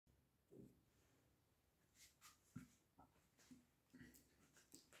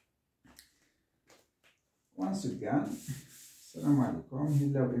Once again, Assalamu alaikum,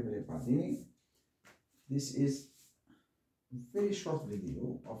 hello everybody. This is a very short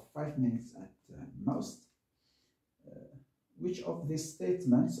video of 5 minutes at most. Which of these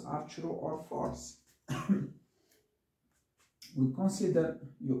statements are true or false? We consider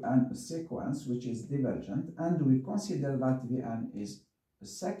UN a sequence which is divergent, and we consider that Vn is a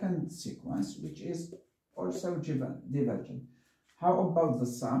second sequence which is also divergent. How about the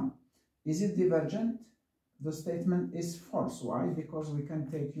sum? Is it divergent? The statement is false. Why? Because we can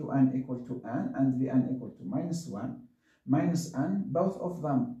take UN equal to n and Vn equal to -1 minus n. Both of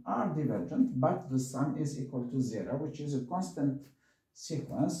them are divergent, but the sum is equal to 0, which is a constant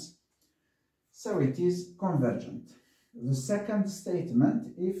sequence, so it is convergent. The second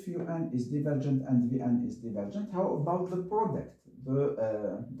statement, if UN is divergent and Vn is divergent, how about the product?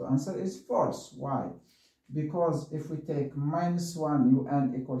 The answer is false. Why? Because if we take -1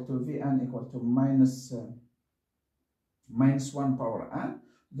 UN equal to Vn equal to -1 power n,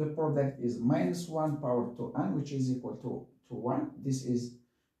 the product is -1 power 2n, which is equal to 1. This is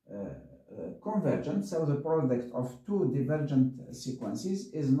convergent, so the product of two divergent sequences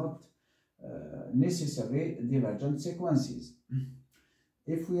is not necessarily divergent sequences.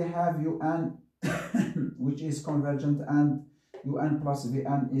 If we have UN which is convergent and UN plus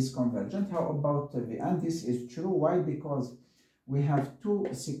Vn is convergent, how about Vn? This is true. Why? Because we have two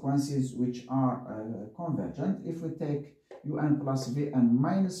sequences which are convergent. If we take UN plus Vn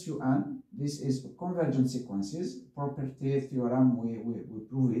minus UN, this is convergent sequences. Property theorem, we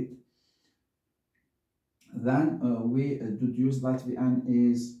prove it. Then we deduce that Vn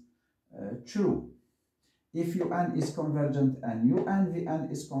is true. If UN is convergent and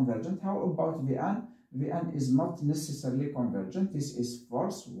Vn is convergent, how about Vn? Vn is not necessarily convergent. This is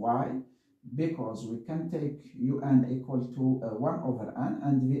false. Why? Because we can take UN equal to 1 over n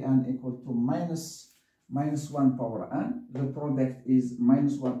and Vn equal to -1 power n. The product is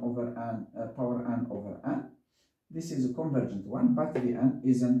 -1 over n power n over n. This is a convergent one, but Vn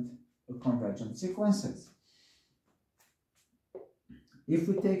isn't a convergent sequences. If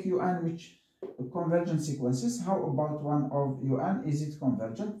we take UN which convergent sequences, how about one of UN? Is it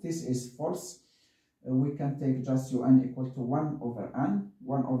convergent? This is false. We can take just UN equal to 1 over n.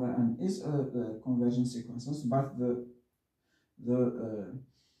 1 over n is a convergent sequences, but the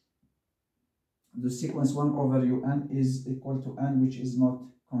sequence 1 over UN is equal to n, which is not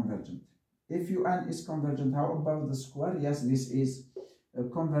convergent. If UN is convergent, how about the square? Yes, this is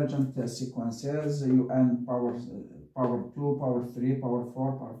convergent sequences. UN power 2, power 3, power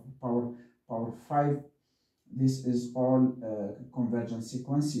 4, power 5. This is all convergent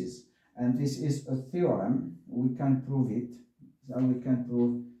sequences. And this is a theorem. We can prove it. So we can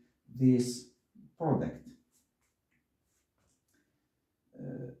prove this product.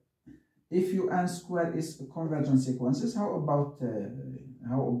 If UN square is convergent sequences, how about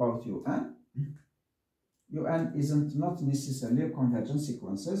UN? UN isn't not necessarily convergent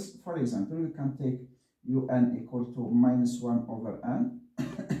sequences. For example, we can take UN equal to -1 over n.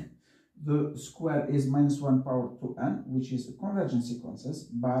 The square is -1 power 2n, which is convergent sequences,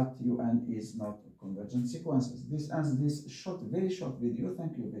 but UN is not convergent sequences. This ends this very short video.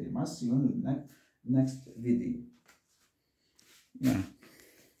 Thank you very much. See you in the next video. Yeah.